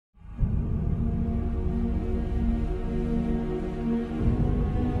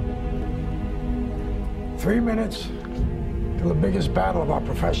3 minutes to the biggest battle of our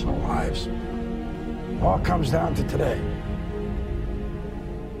professional lives. All comes down to today.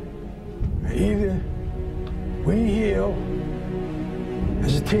 Either we heal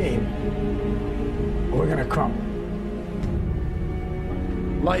as a team, or we're gonna crumble.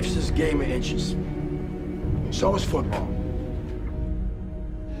 Life's this game of inches. So is football.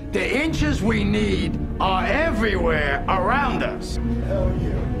 The inches we need are everywhere around us. Hell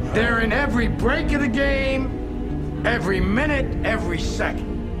yeah. They're in every break of the game, every minute, every second.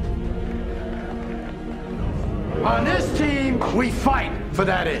 On this team, we fight for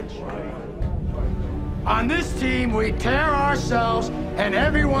that inch. On this team, we tear ourselves and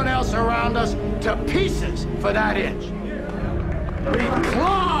everyone else around us to pieces for that inch. We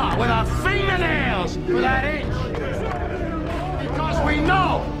claw with our fingernails for that inch. Because we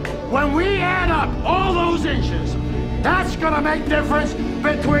know when we add up all those inches, that's gonna make difference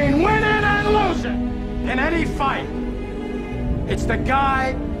between winning and losing in any fight. It's the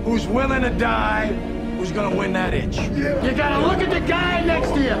guy who's willing to die who's gonna win that inch. You gotta look at the guy next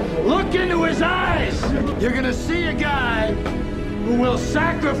to you. Look into his eyes. You're gonna see a guy who will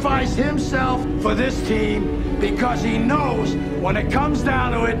sacrifice himself for this team because he knows when it comes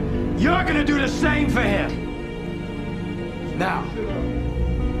down to it, you're gonna do the same for him. Now,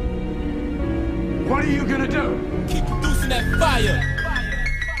 what are you gonna do? Keep producing that fire.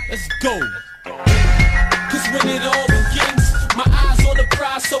 Let's go. Cause when it all begins, my eyes on the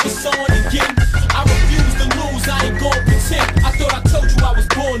prize, so it's on again. I refuse to lose, I ain't gon' pretend. I thought I told you I was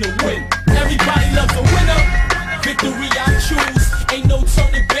born to win. Everybody loves a winner. Victory I choose. Ain't no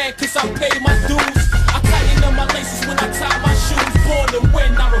turning back, cause I paid my dues. I tighten up my laces when I tie my shoes. Born to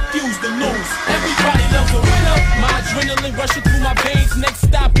win, I refuse to lose. Everybody loves a winner. My adrenaline rushing through my veins. Next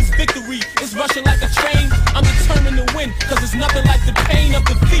stop is victory. It's rushing like a train. I'm determined to win, cause it's nothing like the pain of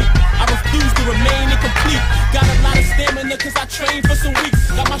defeat. I refuse to remain incomplete. Got a lot of stamina cause I trained for some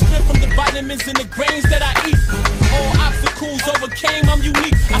weeks. Got my strength from the vitamins and the grains that I eat. All obstacles overcame, I'm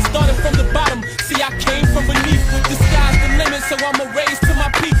unique. I started from the bottom, see I came from beneath. The sky's the limit, so I'ma raise to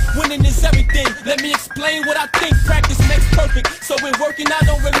my peak. Winning is everything, let me explain what I think. Practice makes perfect, so when working I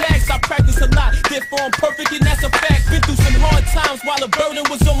don't relax. I practice a lot, therefore I'm perfect and that's a fact. Been through some hard times while the burden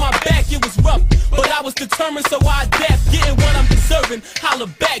was on my back. It was rough, but I was determined, so I adapt. Getting what I'm deserving, holla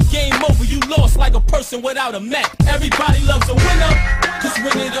back. Game over, you lost like a person without a map. Everybody loves a winner, cause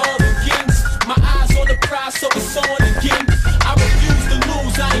when it all begins, my eyes on the prize, so it's on again. I refuse to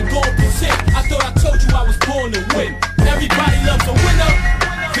lose, I ain't gon' pretend. I thought I told you I was born to win. Everybody loves a winner.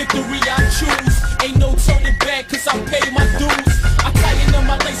 Victory I choose. Ain't no turning back, cause I paid my dues. I tighten up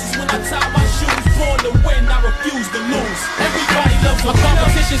my laces when I tie my shoes. Born to win, I refuse to lose. Everybody loves a winner. My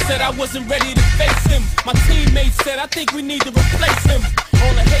competition said I wasn't ready to face him. My teammates said I think we need to replace him.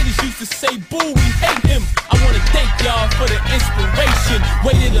 All the haters used to say, boo, we hate him. I wanna thank y'all for the inspiration.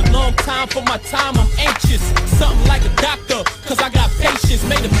 Waited a long time for my time, I'm anxious. Something like a doctor, cause I got patience.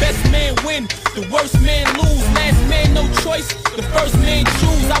 May the best man win, the worst man lose. Last man no choice, the first man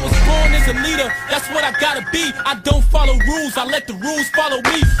choose. I was born as a leader, that's what I gotta be. I don't follow rules, I let the rules follow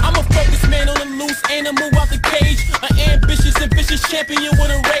me. I'm a focused man on the loose, animal out the cage. An ambitious and vicious champion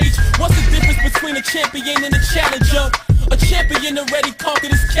with a rage. What's the difference between a champion and a challenger? A champion already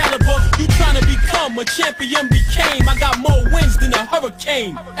conquered his caliber. You tryna become a champion became. I got more wins than a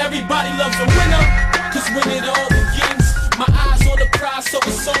hurricane. Everybody loves a winner, cause when it all begins, my eyes on the prize, so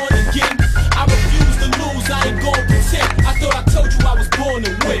it's on again. I refuse to lose, I ain't gon' pretend. I thought I told you I was born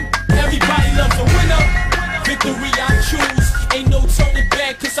to win. Everybody loves a winner. Victory I choose. Ain't no turning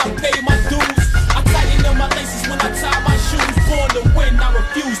back, cause I paid my dues. I tighten up my laces when I tie my shoes. Born to win, I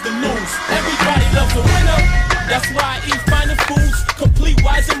refuse to lose. Everybody loves a winner. That's why I eat finer foods, complete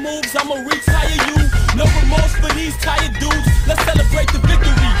wiser moves. I'ma retire you. No remorse for these tired dudes. Let's celebrate the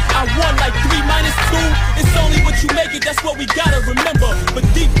victory. I won like 3 minus 2. It's only what you make it, that's what we gotta remember. But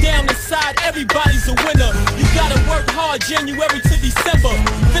deep down inside, everybody's a winner. You gotta work hard January to December.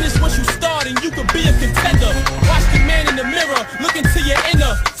 Finish what you start and you could be a contender. Watch the man in the mirror, look into your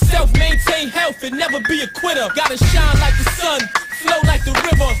inner self, maintain health and never be a quitter. Gotta shine like the sun, flow like the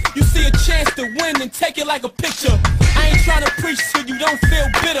river. You see a chance to win and take it like a picture. I ain't trying to preach so you don't feel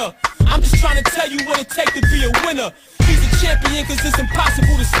bitter. I'm just trying to tell you what it takes to be a winner. He's a champion cause it's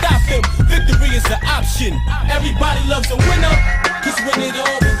impossible to stop him. Victory is an option. Everybody loves a winner, cause when it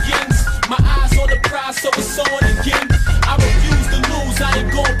all